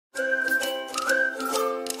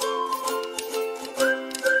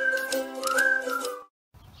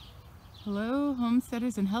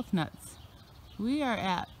feathers and health nuts. We are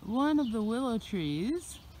at one of the willow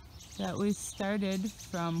trees that we started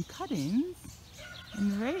from cuttings,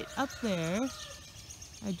 and right up there,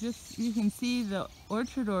 you can see the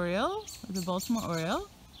Orchard Oriole, or the Baltimore Oriole.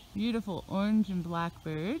 Beautiful orange and black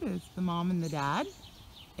bird is the mom and the dad,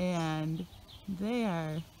 and they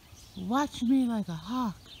are watching me like a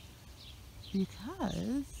hawk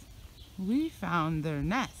because we found their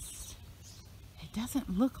nest. It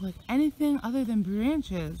doesn't look like anything other than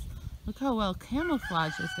branches. Look how well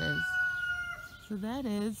camouflaged this is. So that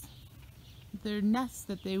is their nest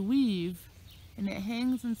that they weave, and it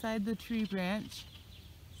hangs inside the tree branch,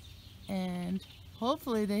 and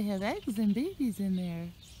hopefully they have eggs and babies in there.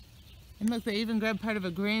 And look, they even grabbed part of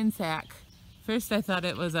a grain sack. First I thought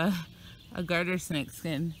it was a garter snake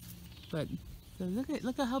skin, but so look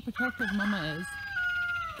at how protective Mama is.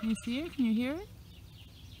 Can you see her? Can you hear her?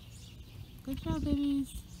 Good job, babies.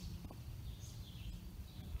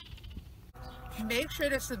 Make sure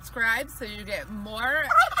to subscribe so you get more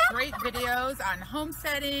great videos on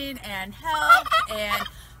homesteading and health and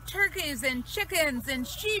turkeys and chickens and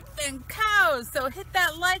sheep and cows. So hit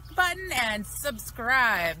that like button and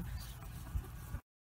subscribe.